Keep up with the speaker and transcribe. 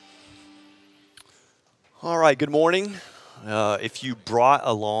All right, good morning. If you brought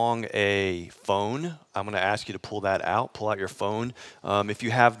along a phone, I'm going to ask you to pull that out. Pull out your phone. If you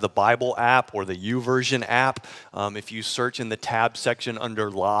have the Bible app or the YouVersion app, if you search in the tab section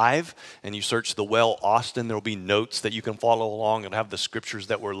under Live and you search the Well Austin, there will be notes that you can follow along and have the scriptures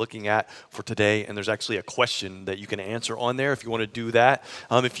that we're looking at for today. And there's actually a question that you can answer on there if you want to do that.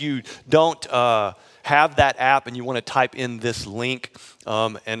 If you don't have that app and you want to type in this link,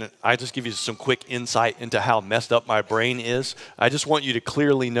 and I just give you some quick insight into how messed up my brain is. I just want you to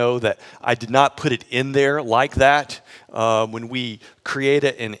clearly know that I did not put it in there like that. When we create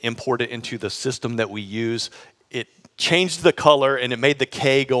it and import it into the system that we use, it changed the color and it made the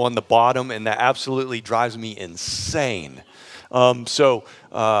K go on the bottom, and that absolutely drives me insane. So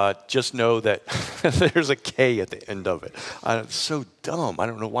just know that there's a K at the end of it. It's so dumb. I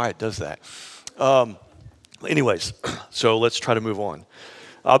don't know why it does that. Anyways, so let's try to move on.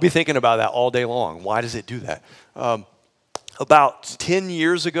 I'll be thinking about that all day long. Why does it do that? About 10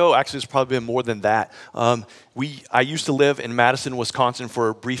 years ago, actually it's probably been more than that, I used to live in Madison, Wisconsin for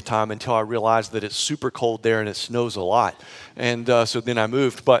a brief time until I realized that it's super cold there and it snows a lot. And so then I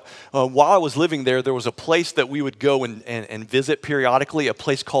moved. But while I was living there, there was a place that we would go and visit periodically, a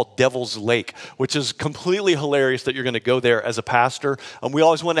place called Devil's Lake, which is completely hilarious that you're going to go there as a pastor. We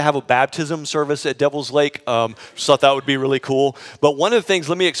always wanted to have a baptism service at Devil's Lake. Just thought that would be really cool. But one of the things,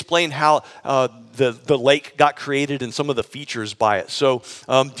 let me explain how the lake got created and some of the features by it. So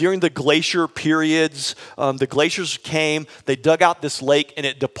during the glacier periods, the glaciers came, they dug out this lake, and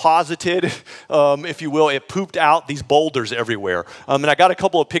it deposited, if you will, it pooped out these boulders everywhere. And I got a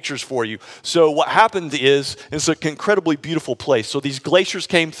couple of pictures for you. So what happened is, it's an incredibly beautiful place. So these glaciers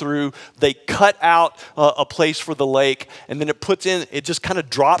came through, they cut out a place for the lake, and then it just kind of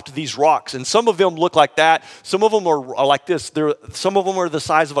dropped these rocks. And some of them look like that. Some of them are like this. Some of them are the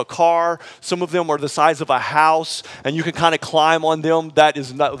size of a car. Some of them are the size of a house, and you can kind of climb on them.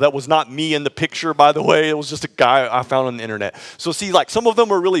 That was not me in the picture, by the way. It was just a guy I found on the internet. So see, like some of them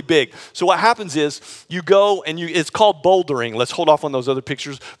are really big. So what happens is you go and it's called bouldering. Let's hold off on those other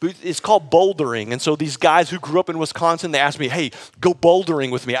pictures. But it's called bouldering. And so these guys who grew up in Wisconsin, they asked me, hey, go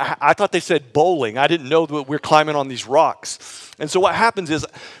bouldering with me. I thought they said bowling. I didn't know that we're climbing on these rocks. And so what happens is,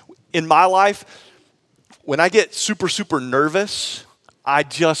 in my life, when I get super, super nervous, I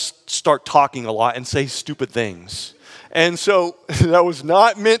just start talking a lot and say stupid things. And so that was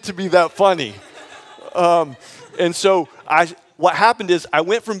not meant to be that funny. And so what happened is I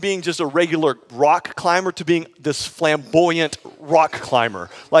went from being just a regular rock climber to being this flamboyant rock climber.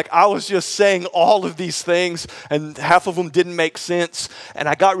 Like I was just saying all of these things, and half of them didn't make sense. And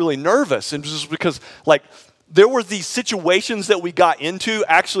I got really nervous. And just because there were these situations that we got into.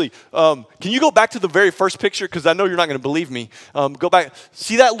 Actually, can you go back to the very first picture? Because I know you're not going to believe me. Go back.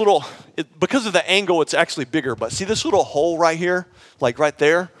 See that little, because of the angle, it's actually bigger. But see this little hole right here? Like right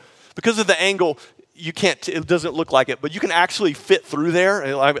there? Because of the angle, it doesn't look like it. But you can actually fit through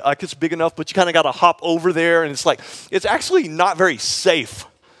there. Like it's big enough, but you kind of got to hop over there. And it's actually not very safe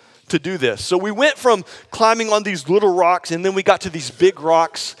to do this. So we went from climbing on these little rocks, and then we got to these big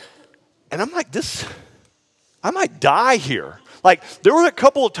rocks. And I'm like, I might die here. Like, there were a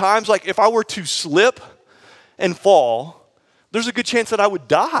couple of times, like, if I were to slip and fall, there's a good chance that I would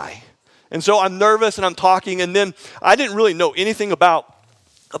die. And so I'm nervous and I'm talking, and then I didn't really know anything about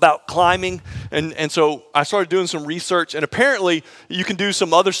climbing, and so I started doing some research, and apparently you can do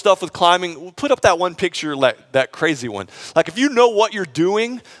some other stuff with climbing. We'll put up that one picture, that crazy one. Like, if you know what you're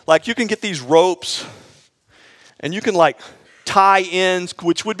doing, like, you can get these ropes, and you can, tie ends,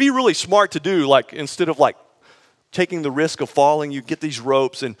 which would be really smart to do, instead of, taking the risk of falling, you get these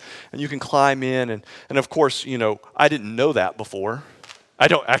ropes and you can climb in. And of course, I didn't know that before. I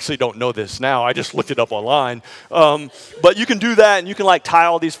don't know this now. I just looked it up online. But you can do that, and you can tie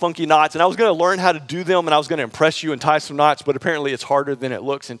all these funky knots. And I was going to learn how to do them, and I was going to impress you and tie some knots, but apparently it's harder than it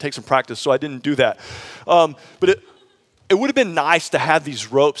looks and takes some practice, so I didn't do that. But it would have been nice to have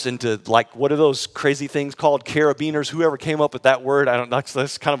these ropes into, what are those crazy things called? Carabiners. Whoever came up with that word,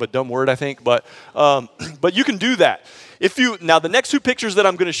 that's kind of a dumb word, I think. But you can do that. Now, the next two pictures that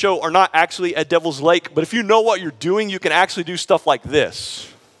I'm going to show are not actually at Devil's Lake, but if you know what you're doing, you can actually do stuff like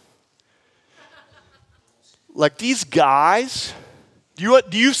this. Like these guys, do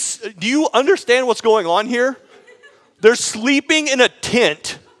you understand what's going on here? They're sleeping in a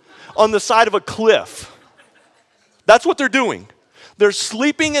tent on the side of a cliff. That's what they're doing. They're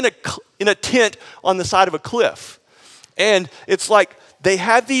sleeping in a tent on the side of a cliff. And it's like they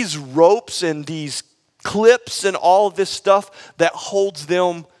have these ropes and these clips and all of this stuff that holds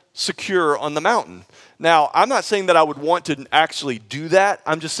them secure on the mountain. Now, I'm not saying that I would want to actually do that.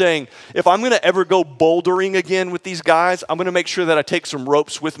 I'm just saying if I'm going to ever go bouldering again with these guys, I'm going to make sure that I take some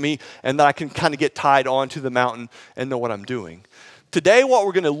ropes with me and that I can kind of get tied onto the mountain and know what I'm doing. Today, what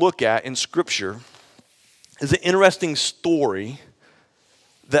we're going to look at in Scripture is an interesting story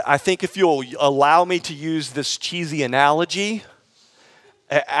that I think if you'll allow me to use this cheesy analogy,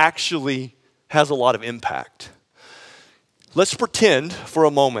 it actually has a lot of impact. Let's pretend for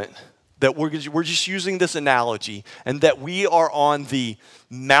a moment that we're just using this analogy and that we are on the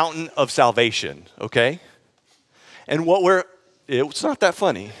mountain of salvation, okay? And it's not that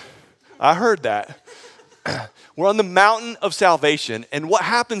funny. I heard that. We're on the mountain of salvation, and what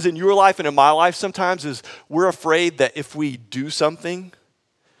happens in your life and in my life sometimes is we're afraid that if we do something,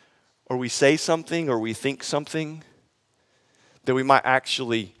 or we say something, or we think something, that we might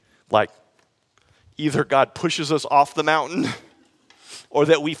actually, either God pushes us off the mountain, or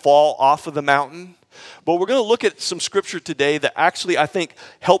that we fall off of the mountain. But we're going to look at some scripture today that actually I think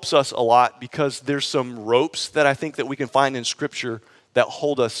helps us a lot because there's some ropes that I think that we can find in scripture that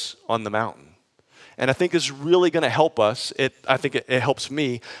hold us on the mountain. And I think it's really going to help us. I think it helps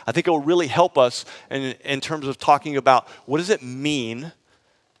me. I think it will really help us in terms of talking about what does it mean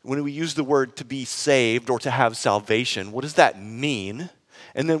when we use the word to be saved or to have salvation. What does that mean?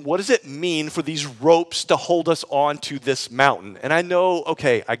 And then what does it mean for these ropes to hold us onto this mountain? And I know,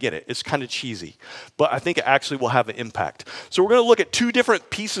 okay, I get it. It's kind of cheesy. But I think it actually will have an impact. So we're going to look at two different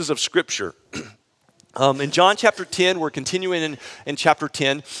pieces of scripture. In John chapter 10, we're continuing in chapter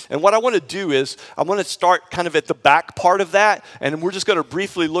 10. And what I want to do is I want to start kind of at the back part of that. And we're just going to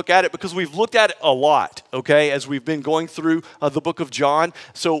briefly look at it because we've looked at it a lot, okay, as we've been going through the book of John.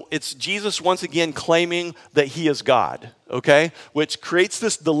 So it's Jesus once again claiming that he is God, okay, which creates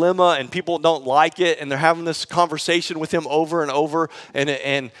this dilemma and people don't like it. And they're having this conversation with him over and over.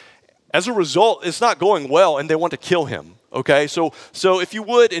 And as a result, it's not going well and they want to kill him. Okay, so if you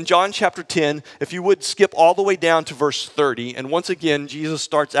would, in John chapter 10, if you would skip all the way down to verse 30, and once again, Jesus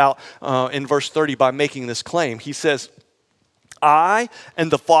starts out in verse 30 by making this claim. He says, I and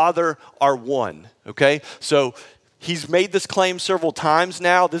the Father are one, okay? So he's made this claim several times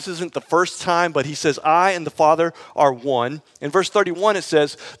now. This isn't the first time, but he says, I and the Father are one. In verse 31, it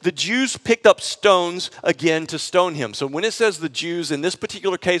says, the Jews picked up stones again to stone him. So when it says the Jews, in this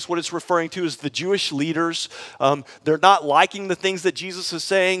particular case, what it's referring to is the Jewish leaders. They're not liking the things that Jesus is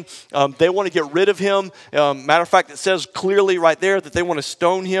saying. They want to get rid of him. Matter of fact, it says clearly right there that they want to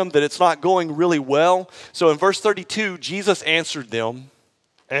stone him, that it's not going really well. So in verse 32, Jesus answered them,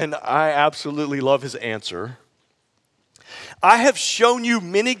 and I absolutely love his answer. I have shown you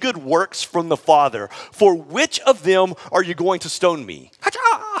many good works from the Father. For which of them are you going to stone me?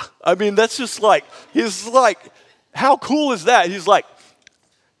 I mean, that's just he's like, how cool is that? He's like,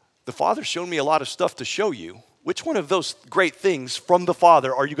 the Father's shown me a lot of stuff to show you. Which one of those great things from the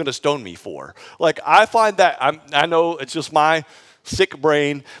Father are you going to stone me for? I find that, I know it's just my sick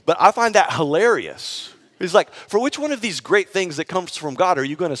brain, but I find that hilarious. He's like, for which one of these great things that comes from God are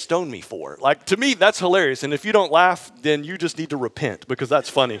you going to stone me for? To me, that's hilarious. And if you don't laugh, then you just need to repent because that's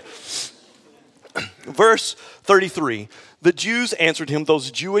funny. Verse 33, the Jews answered him,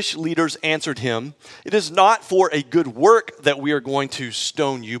 those Jewish leaders answered him, it is not for a good work that we are going to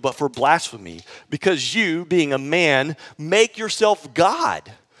stone you, but for blasphemy, because you, being a man, make yourself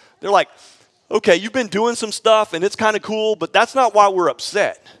God. They're like, okay, you've been doing some stuff and it's kind of cool, but that's not why we're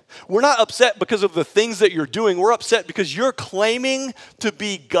upset. We're not upset because of the things that you're doing. We're upset because you're claiming to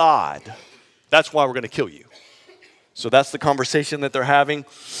be God. That's why we're going to kill you. So that's the conversation that they're having.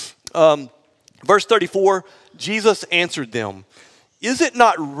 Verse 34, Jesus answered them, is it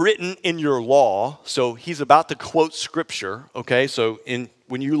not written in your law? So he's about to quote scripture, okay? So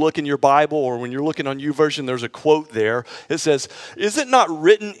when you look in your Bible or when you're looking on YouVersion, there's a quote there. It says, is it not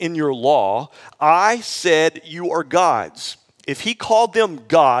written in your law, I said you are gods? If he called them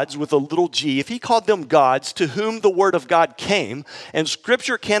gods with a little g, if he called them gods to whom the word of God came, and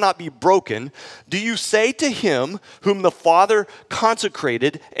scripture cannot be broken, do you say to him whom the Father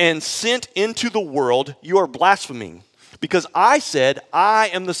consecrated and sent into the world, you are blaspheming? Because I said, I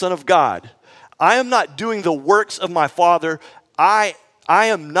am the Son of God. I am not doing the works of my Father. I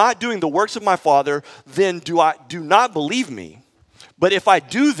am not doing the works of my Father, then do not believe me. But if I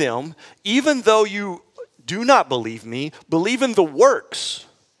do them, even though you do not believe me, believe in the works,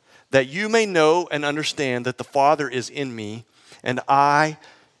 that you may know and understand that the Father is in me, and I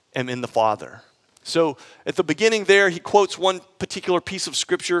am in the Father. So at the beginning there, he quotes one particular piece of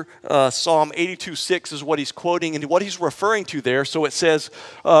scripture. Psalm 82:6 is what he's quoting, and what he's referring to there. So it says,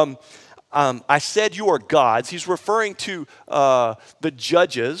 I said you are gods. He's referring to the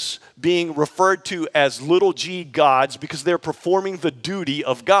judges being referred to as little g gods because they're performing the duty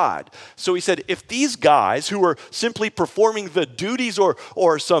of God. So he said, if these guys who are simply performing the duties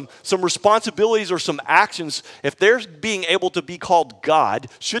or some responsibilities or some actions, if they're being able to be called God,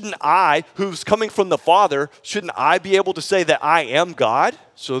 shouldn't I, who's coming from the Father, shouldn't I be able to say that I am God?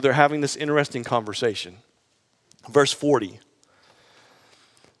 So they're having this interesting conversation. Verse 40.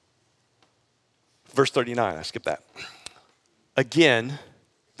 Verse 39, I skipped that. Again,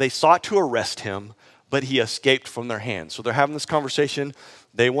 they sought to arrest him, but he escaped from their hands. So they're having this conversation.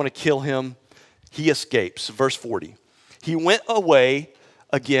 They want to kill him. He escapes. Verse 40. He went away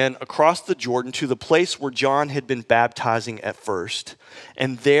again across the Jordan to the place where John had been baptizing at first,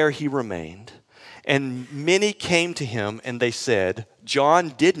 and there he remained. And many came to him, and they said, John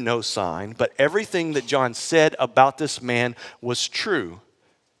did no sign, but everything that John said about this man was true.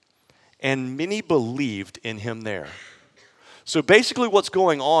 And many believed in him there. So basically what's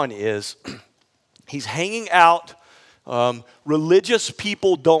going on is he's hanging out. Religious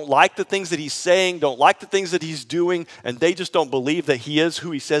people don't like the things that he's saying, don't like the things that he's doing, and they just don't believe that he is who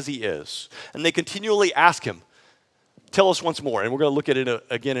he says he is. And they continually ask him, tell us once more. And we're going to look at it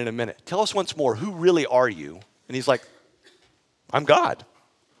again in a minute. Tell us once more, who really are you? And he's like, I'm God.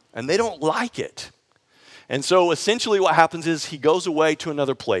 And they don't like it. And so essentially what happens is he goes away to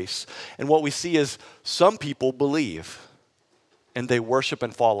another place. And what we see is some people believe and they worship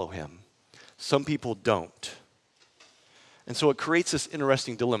and follow him. Some people don't. And so it creates this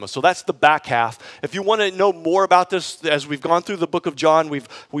interesting dilemma. So that's the back half. If you want to know more about this, as we've gone through the book of John,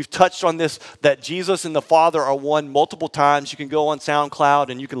 we've touched on this, that Jesus and the Father are one multiple times. You can go on SoundCloud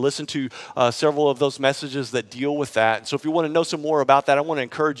and you can listen to several of those messages that deal with that. And so if you want to know some more about that, I want to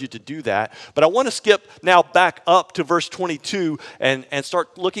encourage you to do that. But I want to skip now back up to verse 22 and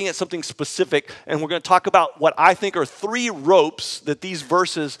start looking at something specific. And we're going to talk about what I think are 3 ropes that these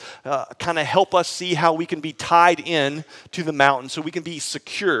verses kind of help us see how we can be tied in to the mountain so we can be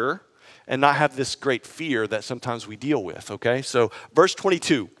secure and not have this great fear that sometimes we deal with, okay? So verse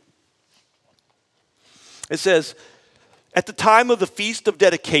 22, it says, at the time of the Feast of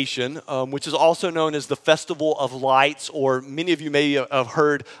Dedication, which is also known as the Festival of Lights, or many of you may have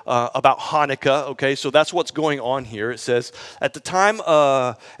heard about Hanukkah, okay? So that's what's going on here. It says, at the time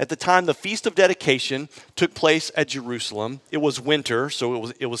the Feast of Dedication took place at Jerusalem. It was winter,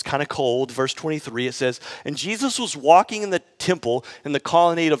 so it was kind of cold. Verse 23, it says, and Jesus was walking in the temple in the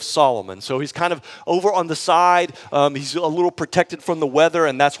colonnade of Solomon. So he's kind of over on the side. He's a little protected from the weather,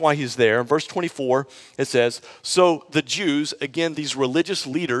 and that's why he's there. Verse 24, it says, so the Jews, again, these religious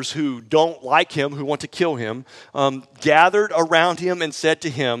leaders who don't like him, who want to kill him, gathered around him and said to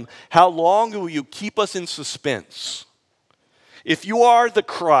him, how long will you keep us in suspense? If you are the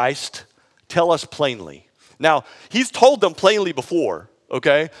Christ, tell us plainly. Now, he's told them plainly before,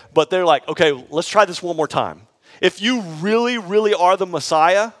 okay? But they're like, okay, let's try this one more time. If you really, really are the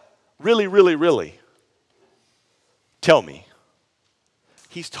Messiah, really, really, really, tell me.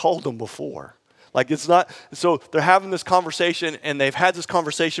 He's told them before. Like it's not, so they're having this conversation and they've had this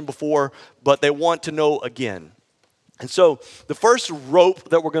conversation before, but they want to know again. And so the first rope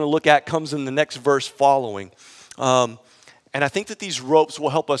that we're going to look at comes in the next verse following. And I think that these ropes will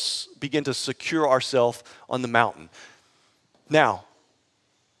help us begin to secure ourselves on the mountain. Now,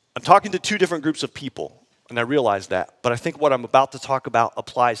 I'm talking to 2 different groups of people. And I realize that, but I think what I'm about to talk about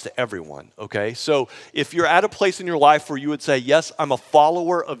applies to everyone, okay? So if you're at a place in your life where you would say, yes, I'm a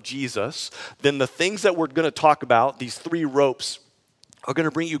follower of Jesus, then the things that we're going to talk about, these 3 ropes, are going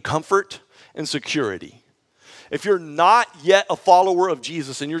to bring you comfort and security. If you're not yet a follower of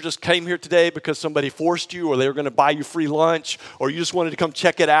Jesus and you just came here today because somebody forced you or they were going to buy you free lunch or you just wanted to come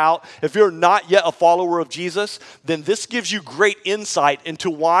check it out, if you're not yet a follower of Jesus, then this gives you great insight into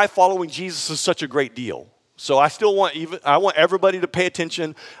why following Jesus is such a great deal. So I want everybody to pay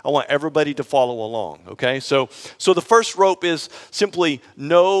attention. I want everybody to follow along, okay? So the first rope is simply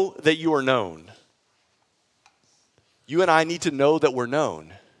know that you are known. You and I need to know that we're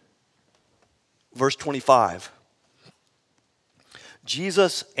known. Verse 25.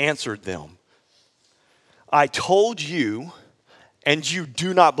 Jesus answered them, I told you, and you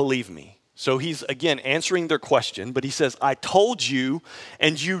do not believe me. So he's, again, answering their question, but he says, I told you,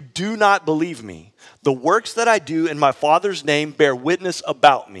 and you do not believe me. The works that I do in my Father's name bear witness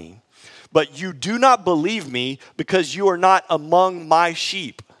about me. But you do not believe me because you are not among my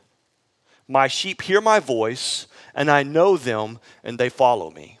sheep. My sheep hear my voice, and I know them, and they follow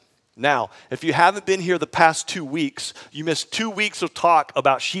me. Now, if you haven't been here the past 2 weeks, you missed 2 weeks of talk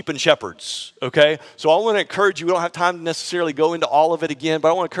about sheep and shepherds, okay? So I want to encourage you, we don't have time to necessarily go into all of it again, but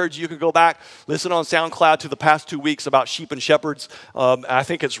I want to encourage you, you can go back, listen on SoundCloud to the past 2 weeks about sheep and shepherds. I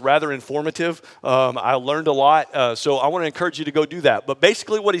think it's rather informative. I learned a lot, so I want to encourage you to go do that. But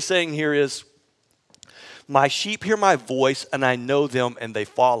basically what he's saying here is, my sheep hear my voice, and I know them, and they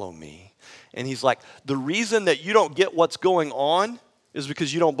follow me. And he's like, the reason that you don't get what's going on is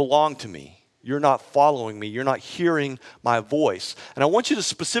because you don't belong to me. You're not following me. You're not hearing my voice. And I want you to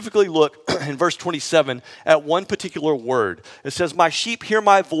specifically look in verse 27 at one particular word. It says, my sheep hear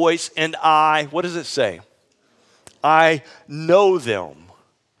my voice, and I, what does it say? I know them.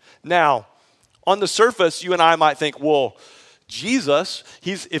 Now, on the surface, you and I might think, well, Jesus,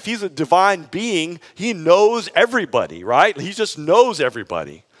 if he's a divine being, he knows everybody, right? He just knows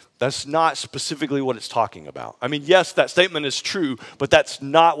everybody. That's not specifically what it's talking about. I mean, yes, that statement is true, but that's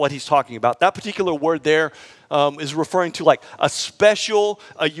not what he's talking about. That particular word there is referring to like a special,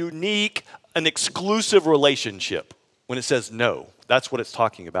 a unique, an exclusive relationship. When it says no, that's what it's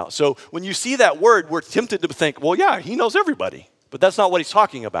talking about. So when you see that word, we're tempted to think, well, yeah, he knows everybody. But that's not what he's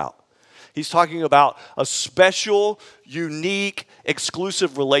talking about. He's talking about a special, unique,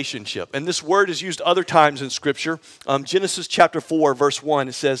 exclusive relationship. And this word is used other times in Scripture. Genesis chapter 4, verse 1,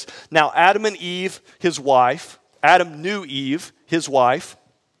 it says, now Adam and Eve, his wife, Adam knew Eve, his wife,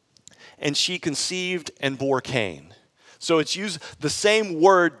 and she conceived and bore Cain. So it's used the same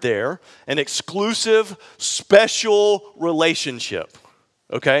word there, an exclusive, special relationship.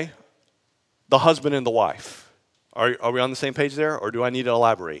 Okay? The husband and the wife. Are we on the same page there, or do I need to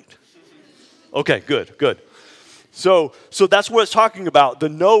elaborate? Okay, good. So that's what it's talking about, the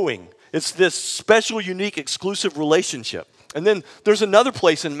knowing. It's this special, unique, exclusive relationship. And then there's another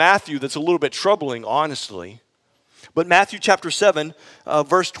place in Matthew that's a little bit troubling, honestly. But Matthew chapter 7,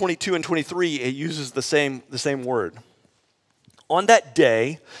 verse 22 and 23, it uses the same word. On that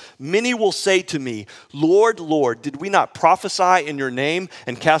day, many will say to me, Lord, Lord, did we not prophesy in your name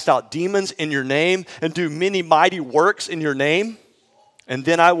and cast out demons in your name and do many mighty works in your name? And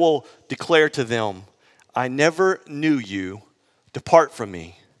then I will declare to them, I never knew you. Depart from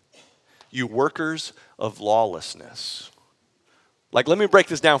me, you workers of lawlessness. Like, let me break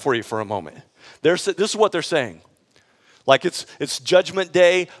this down for you for a moment. This is what they're saying. Like, it's judgment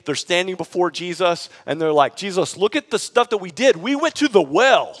day. They're standing before Jesus, and they're like, Jesus, look at the stuff that we did. We went to the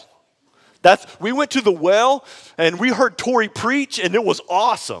well. We went to the well, and we heard Tori preach, and it was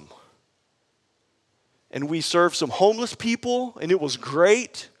awesome. And we served some homeless people, and it was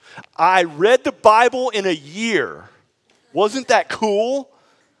great. I read the Bible in a year. Wasn't that cool?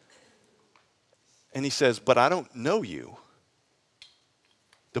 And he says, but I don't know you.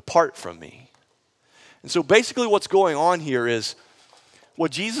 Depart from me. And so basically what's going on here is,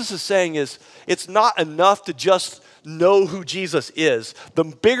 what Jesus is saying is, it's not enough to just know who Jesus is. The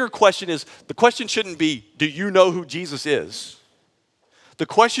bigger question is, the question shouldn't be, do you know who Jesus is? The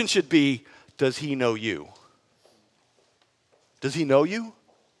question should be, does he know you? Does he know you?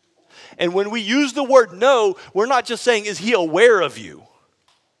 And when we use the word know, we're not just saying, is he aware of you?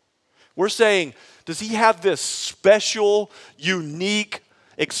 We're saying, does he have this special, unique,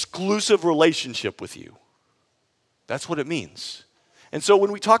 exclusive relationship with you? That's what it means. And so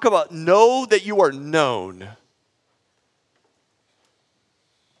when we talk about know that you are known,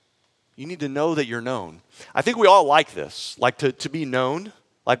 you need to know that you're known. I think we all like this, like to be known.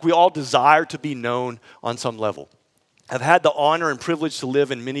 Like we all desire to be known on some level. I've had the honor and privilege to live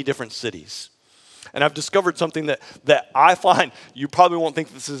in many different cities. And I've discovered something that I find, you probably won't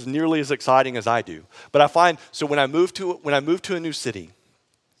think this is nearly as exciting as I do. But I find, so when I move to a new city,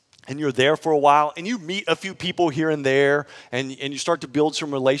 and you're there for a while, and you meet a few people here and there, and you start to build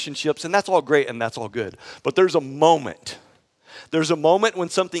some relationships, and that's all great and that's all good. But there's a moment when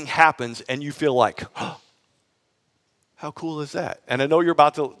something happens and you feel like, oh, how cool is that? And I know you're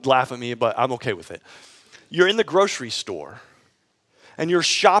about to laugh at me, but I'm okay with it. You're in the grocery store, and you're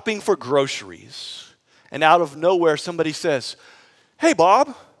shopping for groceries, and out of nowhere, somebody says, hey,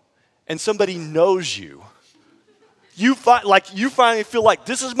 Bob, and somebody knows you. You finally feel like,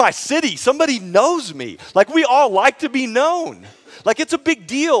 this is my city. Somebody knows me. Like, we all like to be known. Like, it's a big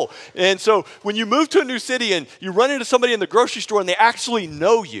deal. And so when you move to a new city and you run into somebody in the grocery store and they actually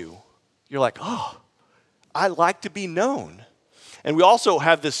know you, you're like, oh, I like to be known. And we also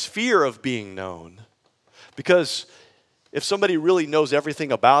have this fear of being known. Because if somebody really knows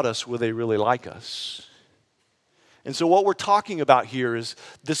everything about us, will they really like us? And so what we're talking about here is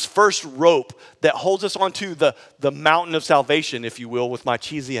this first rope that holds us onto the mountain of salvation, if you will, with my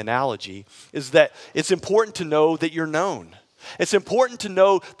cheesy analogy, is that it's important to know that you're known. It's important to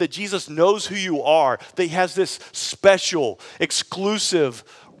know that Jesus knows who you are, that he has this special, exclusive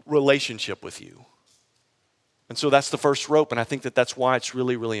relationship with you. And so that's the first rope, and I think that that's why it's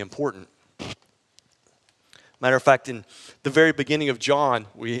really, really important. Matter of fact, in the very beginning of John,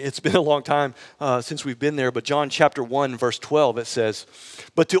 it's been a long time since we've been there, but John chapter 1, verse 12, it says,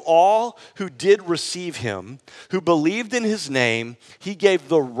 "But to all who did receive him, who believed in his name, he gave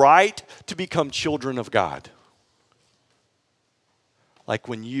the right to become children of God." Like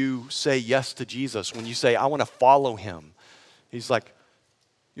when you say yes to Jesus, when you say, "I want to follow him," he's like,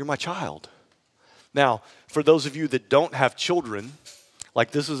 "You're my child." Now, for those of you that don't have children,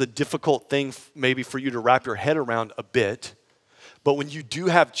 like this is a difficult thing maybe for you to wrap your head around a bit, but when you do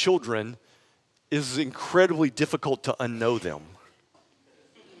have children, it is incredibly difficult to unknow them.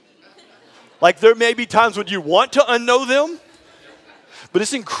 Like there may be times when you want to unknow them, but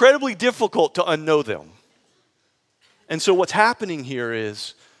it's incredibly difficult to unknow them. And so what's happening here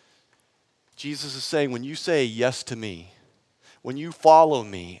is Jesus is saying, when you say yes to me, when you follow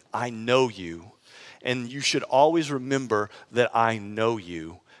me, I know you. And you should always remember that I know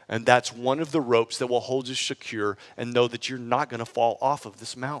you. And that's one of the ropes that will hold you secure and know that you're not going to fall off of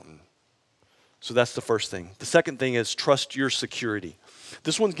this mountain. So that's the first thing. The second thing is trust your security.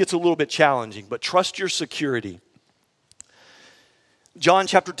 This one gets a little bit challenging, but trust your security. John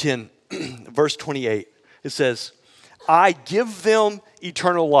chapter 10, verse 28, it says, "I give them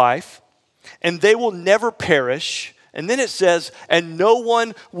eternal life, and they will never perish." And then it says, "And no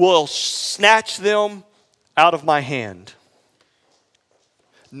one will snatch them out of my hand."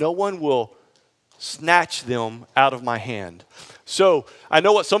 No one will snatch them out of my hand. So I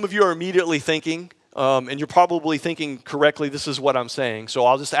know what some of you are immediately thinking, and you're probably thinking correctly, this is what I'm saying. So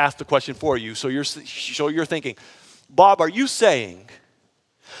I'll just ask the question for you. So you're thinking, Bob, are you saying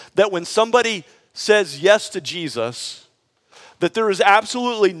that when somebody says yes to Jesus, that there is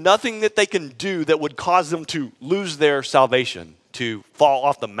absolutely nothing that they can do that would cause them to lose their salvation, to fall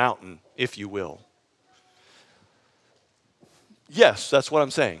off the mountain, if you will? Yes, that's what I'm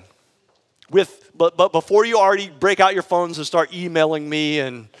saying. But before you already break out your phones and start emailing me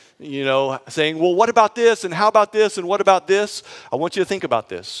and saying, well, what about this and how about this and what about this? I want you to think about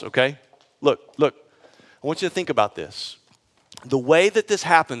this, okay? Look, I want you to think about this. The way that this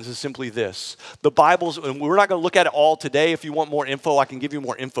happens is simply this. The Bible's, and we're not going to look at it all today. If you want more info, I can give you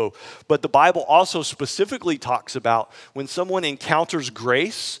more info. But the Bible also specifically talks about when someone encounters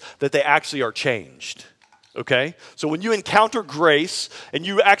grace, that they actually are changed. Okay? So when you encounter grace and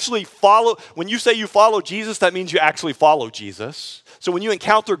you actually follow, when you say you follow Jesus, that means you actually follow Jesus. So when you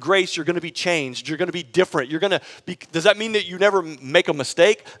encounter grace, you're going to be changed. You're going to be different. Does that mean that you never make a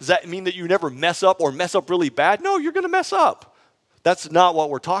mistake? Does that mean that you never mess up or mess up really bad? No, you're going to mess up. That's not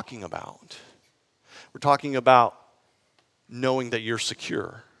what we're talking about. We're talking about knowing that you're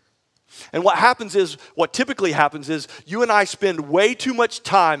secure. And what typically happens is you and I spend way too much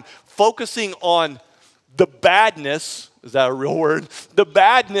time focusing on the badness, is that a real word? The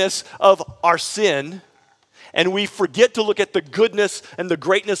badness of our sin, and we forget to look at the goodness and the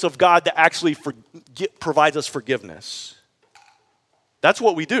greatness of God that actually provides us forgiveness. That's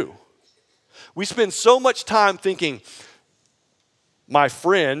what we do. We spend so much time thinking, my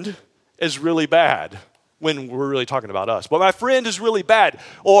friend is really bad, when we're really talking about us. But my friend is really bad.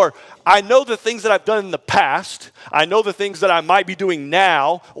 Or I know the things that I've done in the past. I know the things that I might be doing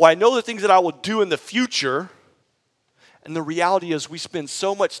now. Or I know the things that I will do in the future. And the reality is we spend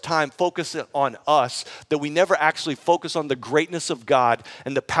so much time focusing on us that we never actually focus on the greatness of God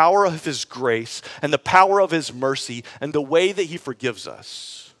and the power of his grace and the power of his mercy and the way that he forgives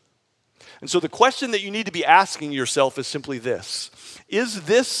us. And so the question that you need to be asking yourself is simply this. Is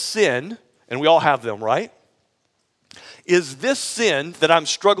this sin, and we all have them, right? Is this sin that I'm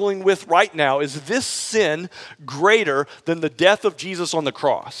struggling with right now, is this sin greater than the death of Jesus on the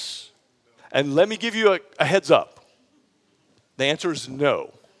cross? And let me give you a heads up. The answer is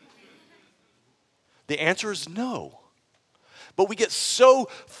no. The answer is no. But we get so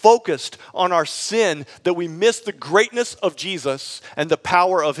focused on our sin that we miss the greatness of Jesus and the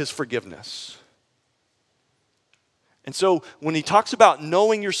power of his forgiveness. And so when he talks about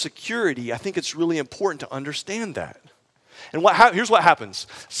knowing your security, I think it's really important to understand that. And here's what happens.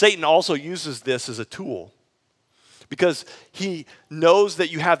 Satan also uses this as a tool because he knows that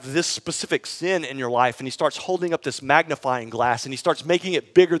you have this specific sin in your life, and he starts holding up this magnifying glass, and he starts making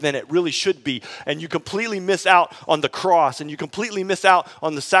it bigger than it really should be, and you completely miss out on the cross, and you completely miss out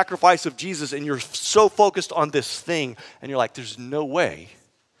on the sacrifice of Jesus, and you're so focused on this thing, and you're like, there's no way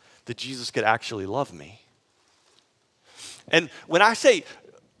that Jesus could actually love me. And when I say,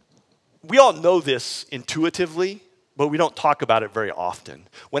 we all know this intuitively, but we don't talk about it very often.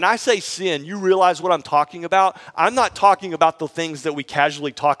 When I say sin, you realize what I'm talking about? I'm not talking about the things that we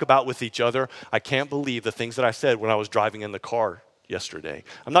casually talk about with each other. I can't believe the things that I said when I was driving in the car yesterday.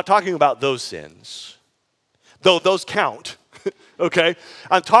 I'm not talking about those sins, though those count, okay?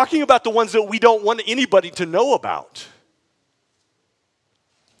 I'm talking about the ones that we don't want anybody to know about.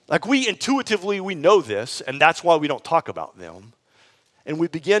 Like we intuitively, we know this, and that's why we don't talk about them. And we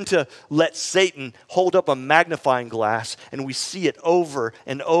begin to let Satan hold up a magnifying glass, and we see it over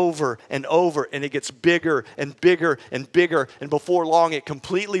and over and over, and it gets bigger and bigger and bigger, and before long it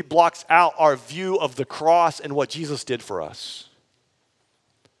completely blocks out our view of the cross and what Jesus did for us.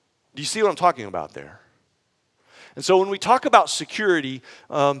 Do you see what I'm talking about there? And so when we talk about security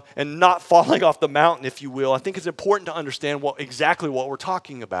and not falling off the mountain, if you will, I think it's important to understand exactly what we're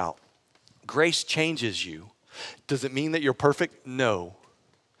talking about. Grace changes you. Does it mean that you're perfect? No.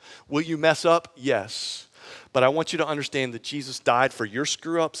 Will you mess up? Yes. But I want you to understand that Jesus died for your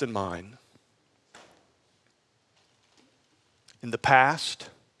screw-ups and mine. In the past,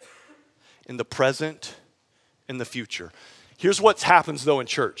 in the present, in the future. Here's what happens, though, in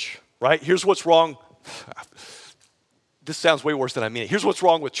church, right? Here's what's wrong. This sounds way worse than I mean it. Here's what's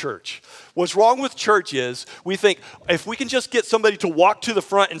wrong with church. What's wrong with church is we think if we can just get somebody to walk to the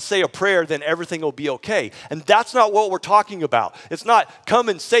front and say a prayer, then everything will be okay. And that's not what we're talking about. It's not come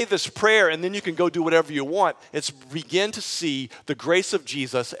and say this prayer and then you can go do whatever you want. It's begin to see the grace of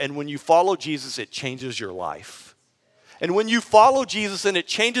Jesus, and when you follow Jesus, it changes your life. And when you follow Jesus and it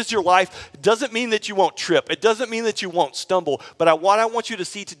changes your life, it doesn't mean that you won't trip. It doesn't mean that you won't stumble. But what I want you to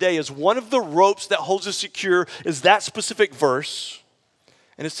see today is one of the ropes that holds us secure is that specific verse.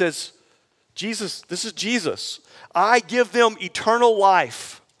 And it says, Jesus, this is Jesus. I give them eternal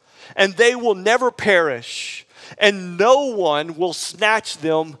life, and they will never perish, and no one will snatch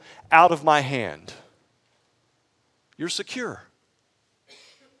them out of my hand. You're secure.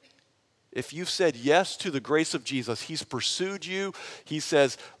 If you've said yes to the grace of Jesus, he's pursued you. He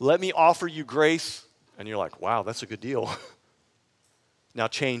says, let me offer you grace. And you're like, wow, that's a good deal. Now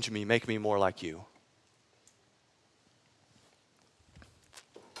change me, make me more like you.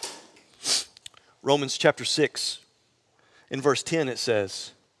 Romans chapter 6, in verse 10 it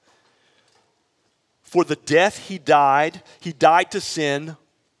says, for the death he died to sin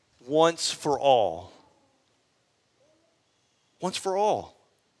once for all. Once for all.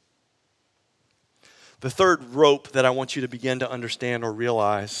 The third rope that I want you to begin to understand or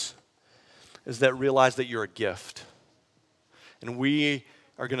realize is that realize that you're a gift. And we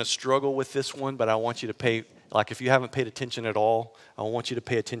are going to struggle with this one, but I want you to pay, like if you haven't paid attention at all, I want you to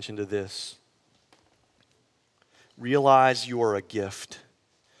pay attention to this. Realize you are a gift.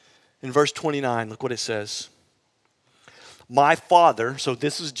 In verse 29, look what it says. My Father, so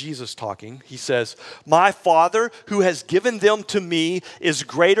this is Jesus talking, he says, my Father who has given them to me is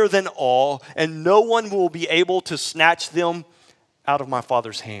greater than all, and no one will be able to snatch them out of my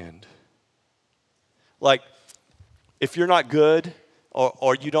Father's hand. Like, if you're not good,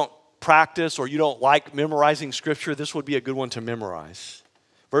 or you don't practice, or you don't like memorizing Scripture, this would be a good one to memorize.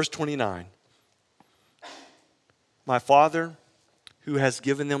 Verse 29, my Father who has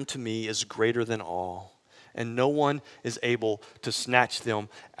given them to me is greater than all, and no one is able to snatch them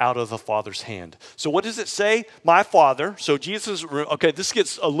out of the Father's hand. So what does it say? My Father. So Jesus, okay, this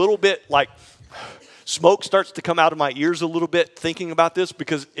gets a little bit like smoke starts to come out of my ears a little bit thinking about this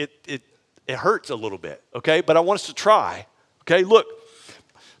because it hurts a little bit, okay? But I want us to try, okay? Look,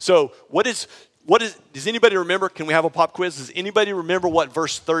 so what is, does anybody remember? Can we have a pop quiz? Does anybody remember what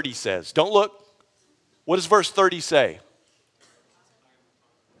verse 30 says? Don't look. What does verse 30 say?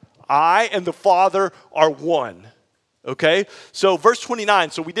 I and the Father are one. Okay? So verse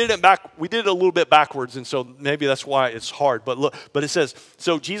 29, so we did it a little bit backwards, and so maybe that's why it's hard. But look, but it says,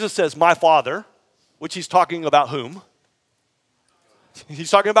 so Jesus says, my Father, which he's talking about whom?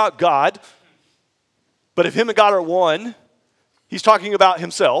 He's talking about God. But if him and God are one, he's talking about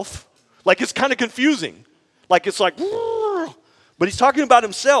himself. Like it's kind of confusing. Like it's like, but he's talking about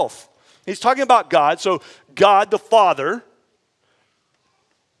himself. He's talking about God. So God the Father,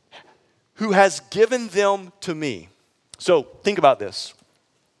 who has given them to me. So think about this.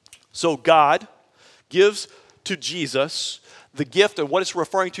 So God gives to Jesus the gift, and what it's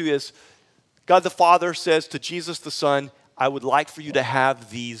referring to is God the Father says to Jesus the Son, I would like for you to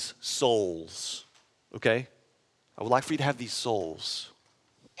have these souls. Okay? I would like for you to have these souls.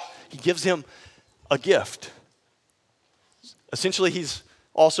 He gives him a gift. Essentially, he's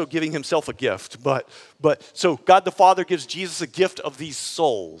also giving himself a gift. But so God the Father gives Jesus a gift of these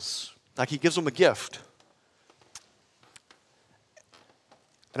souls. Like he gives them a gift.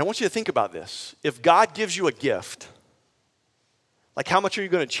 And I want you to think about this. If God gives you a gift, Like, how much are you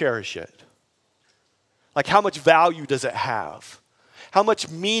going to cherish it? Like, how much value does it have? How much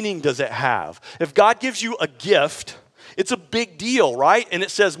meaning does it have? If God gives you a gift, it's a big deal, right? And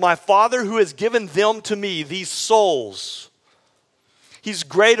it says, my Father who has given them to me, these souls, he's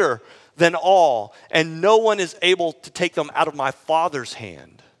greater than all, and no one is able to take them out of my Father's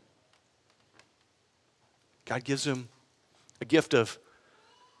hand. God gives him a gift of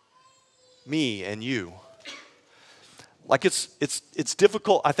me and you. Like it's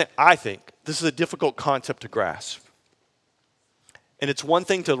difficult, I think this is a difficult concept to grasp. And it's one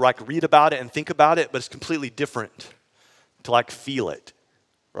thing to like read about it and think about it, but it's completely different to like feel it,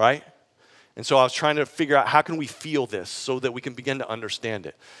 right? And so I was trying to figure out how can we feel this so that we can begin to understand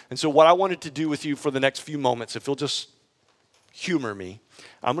it. And so what I wanted to do with you for the next few moments, if you'll just humor me,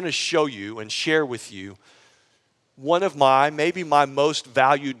 I'm going to show you and share with you one of maybe my most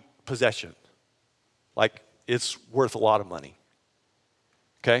valued possession. Like, it's worth a lot of money.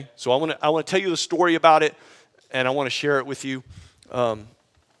 Okay? So I want to tell you the story about it, and I want to share it with you.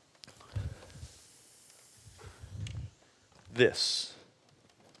 This.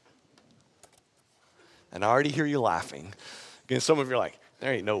 And I already hear you laughing. Again, some of you are like,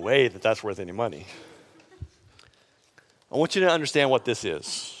 there ain't no way that that's worth any money. I want you to understand what this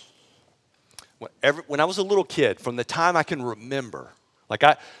is. When I was a little kid, from the time I can remember, like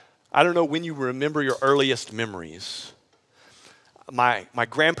I don't know when you remember your earliest memories. My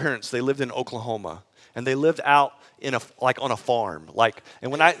grandparents, they lived in Oklahoma, and they lived out on a farm.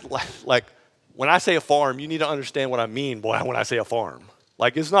 And when I say a farm, you need to understand what I mean, boy, when I say a farm.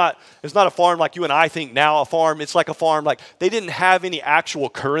 Like, it's not a farm like you and I think now a farm. It's like a farm, like they didn't have any actual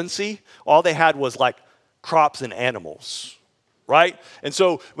currency. All they had was like crops and animals, right? And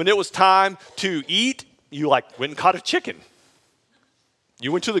so when it was time to eat, you like went and caught a chicken.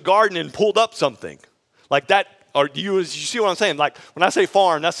 You went to the garden and pulled up something like that. Or you see what I'm saying? Like, when I say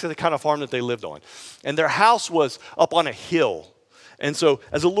farm, that's the kind of farm that they lived on. And their house was up on a hill. And so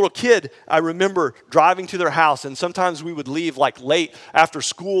as a little kid, I remember driving to their house, and sometimes we would leave like late after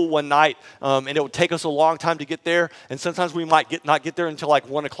school one night, and it would take us a long time to get there, and sometimes we might not get there until like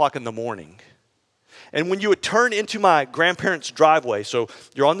 1 o'clock in the morning. And when you would turn into my grandparents' driveway, so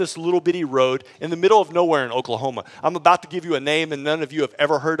you're on this little bitty road in the middle of nowhere in Oklahoma. I'm about to give you a name, and none of you have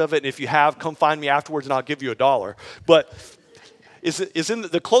ever heard of it. And if you have, come find me afterwards, and I'll give you $1. But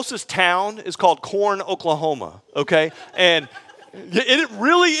the closest town is called Corn, Oklahoma. Okay, and it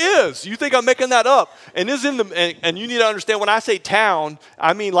really is. You think I'm making that up? And and you need to understand when I say town,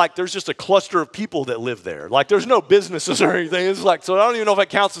 I mean like there's just a cluster of people that live there. Like there's no businesses or anything. It's like, so I don't even know if it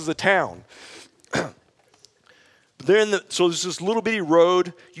counts as a town. So there's this little bitty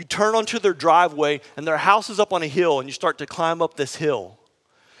road. You turn onto their driveway, and their house is up on a hill, and you start to climb up this hill.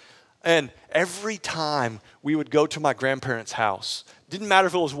 And every time we would go to my grandparents' house, didn't matter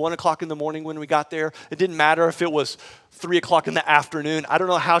if it was 1 o'clock in the morning when we got there. It didn't matter if it was 3 o'clock in the afternoon. I don't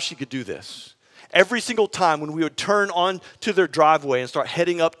know how she could do this. Every single time when we would turn on to their driveway and start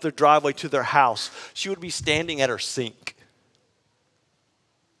heading up their driveway to their house, she would be standing at her sink.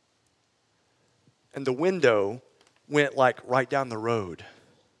 And the window went like right down the road.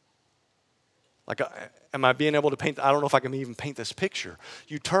 Like, am I being able to paint? I don't know if I can even paint this picture.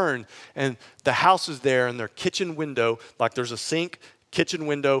 You turn, and the house is there, and their kitchen window, like there's a sink, kitchen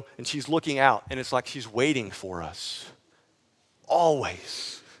window, and she's looking out, and it's like she's waiting for us.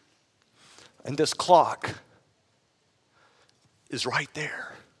 Always. And this clock is right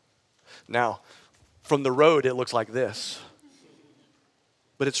there. Now, from the road, it looks like this.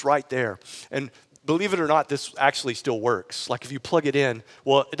 But it's right there. And believe it or not, this actually still works. Like if you plug it in,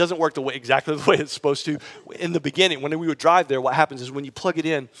 well, it doesn't work exactly the way it's supposed to. In the beginning, when we would drive there, what happens is when you plug it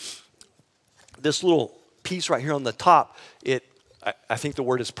in, this little piece right here on the top, I think the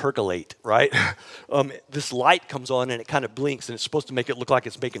word is percolate, right? This light comes on and it kind of blinks, and it's supposed to make it look like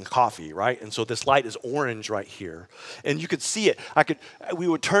it's making coffee, right? And so this light is orange right here. And you could see it. We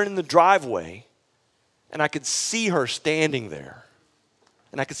would turn in the driveway, and I could see her standing there.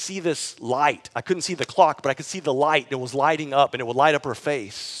 And I could see this light. I couldn't see the clock, but I could see the light. It was lighting up, and it would light up her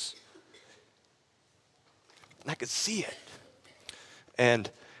face. And I could see it. And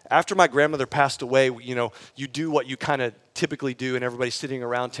after my grandmother passed away, you do what you kind of typically do, and everybody's sitting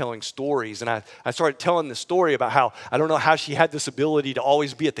around telling stories. And I started telling the story about how, I don't know how she had this ability to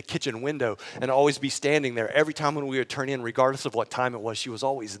always be at the kitchen window and always be standing there. Every time when we would turn in, regardless of what time it was, she was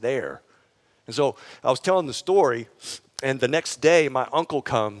always there. And so I was telling the story, and the next day, my uncle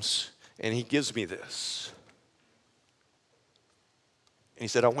comes, and he gives me this. And he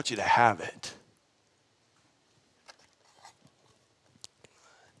said, I want you to have it.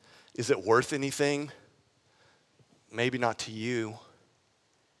 Is it worth anything? maybe not to you,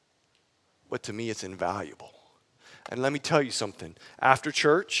 but to me it's invaluable. And let me tell you something. After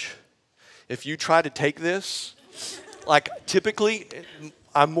church, if you try to take this, like typically,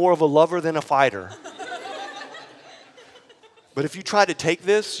 I'm more of a lover than a fighter. But if you try to take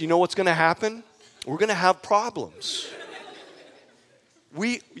this, you know what's going to happen? We're going to have problems.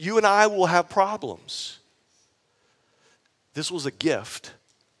 You and I will have problems. This was a gift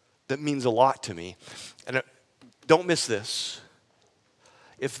that means a lot to me. And don't miss this.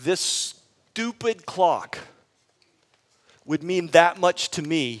 If this stupid clock would mean that much to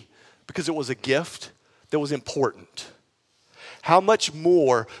me because it was a gift that was important, how much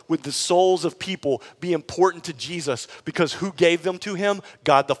more would the souls of people be important to Jesus because who gave them to him?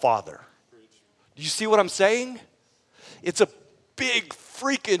 God the Father. Do you see what I'm saying? It's a big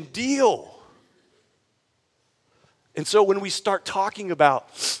freaking deal. And so when we start talking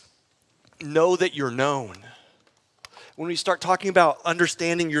about know that you're known, when we start talking about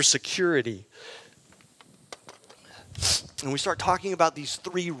understanding your security, and we start talking about these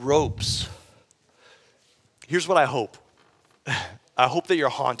 3 ropes, here's what I hope. I hope that you're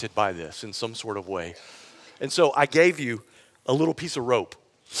haunted by this in some sort of way. And so I gave you a little piece of rope.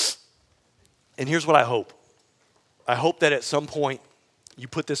 And here's what I hope. I hope that at some point you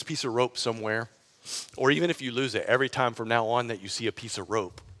put this piece of rope somewhere, or even if you lose it, every time from now on that you see a piece of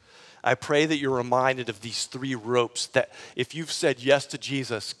rope, I pray that you're reminded of these 3 ropes that if you've said yes to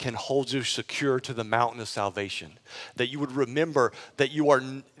Jesus can hold you secure to the mountain of salvation. That you would remember that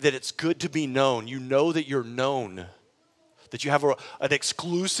that it's good to be known. You know that you're known. That you have an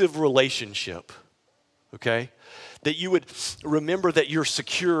exclusive relationship. Okay? That you would remember that you're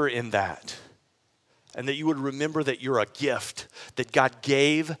secure in that. And that you would remember that you're a gift, that God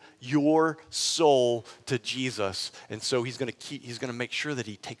gave your soul to Jesus. And so he's going to make sure that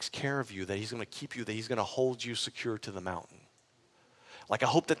he takes care of you, that he's going to keep you, that he's going to hold you secure to the mountain. Like, I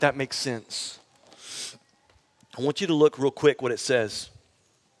hope that makes sense. I want you to look real quick what it says.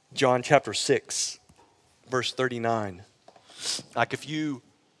 John chapter 6, verse 39. Like, if you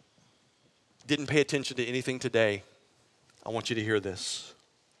didn't pay attention to anything today, I want you to hear this.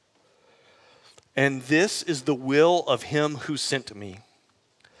 And this is the will of him who sent me,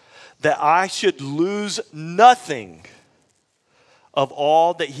 that I should lose nothing of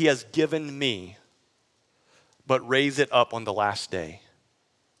all that he has given me, but raise it up on the last day.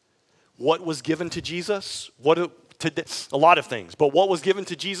 What was given to Jesus? A lot of things. But what was given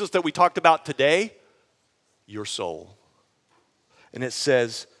to Jesus that we talked about today? Your soul. And it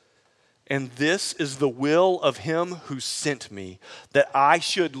says, and this is the will of him who sent me, that I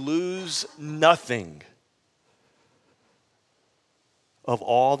should lose nothing of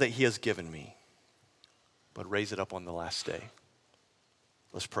all that he has given me, but raise it up on the last day.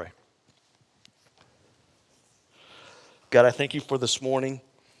 Let's pray. God, I thank you for this morning.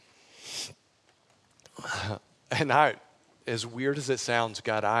 And as weird as it sounds,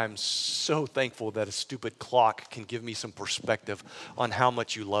 God, I am so thankful that a stupid clock can give me some perspective on how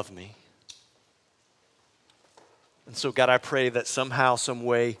much you love me. And so, God, I pray that somehow, some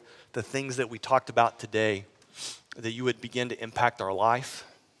way, the things that we talked about today, that you would begin to impact our life.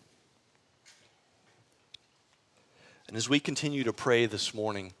 And as we continue to pray this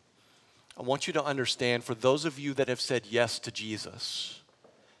morning, I want you to understand, for those of you that have said yes to Jesus,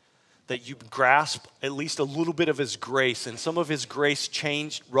 that you grasp at least a little bit of his grace, and some of his grace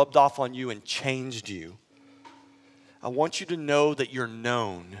rubbed off on you and changed you. I want you to know that you're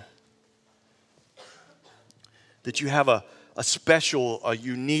known, that you have a special, a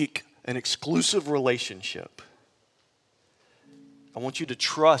unique, an exclusive relationship. I want you to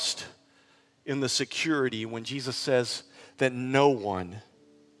trust in the security when Jesus says that no one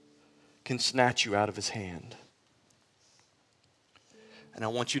can snatch you out of his hand. And I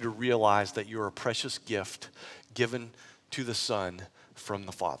want you to realize that you're a precious gift given to the Son from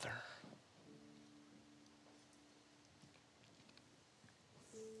the Father.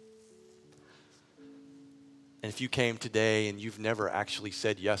 And if you came today and you've never actually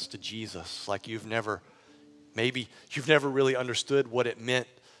said yes to Jesus, like maybe you've never really understood what it meant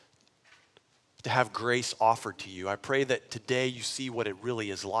to have grace offered to you, I pray that today you see what it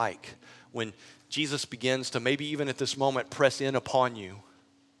really is like when Jesus begins to, maybe even at this moment, press in upon you.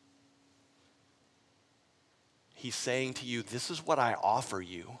 He's saying to you, this is what I offer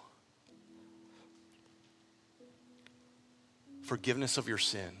you. Forgiveness of your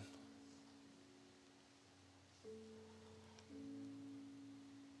sin.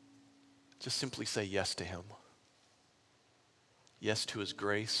 Just simply say yes to him. Yes to his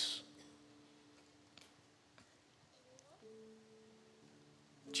grace.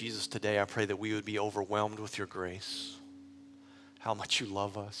 Jesus, today I pray that we would be overwhelmed with your grace, how much you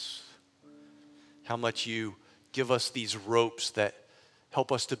love us, how much you give us these ropes that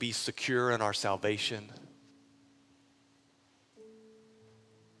help us to be secure in our salvation.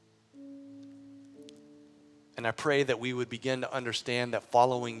 And I pray that we would begin to understand that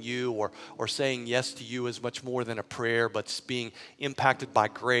following you or saying yes to you is much more than a prayer, but it's being impacted by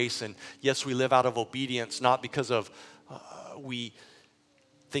grace. And yes, we live out of obedience, not because of we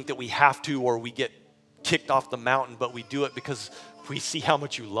think that we have to or we get kicked off the mountain, but we do it because we see how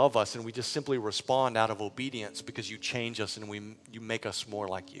much you love us, and we just simply respond out of obedience because you change us and you make us more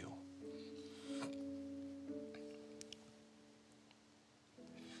like you.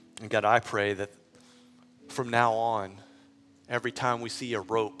 And God, I pray that from now on, every time we see a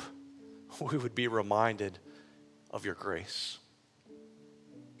rope, we would be reminded of your grace.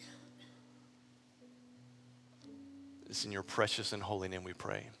 It's in your precious and holy name we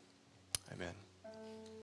pray. Amen.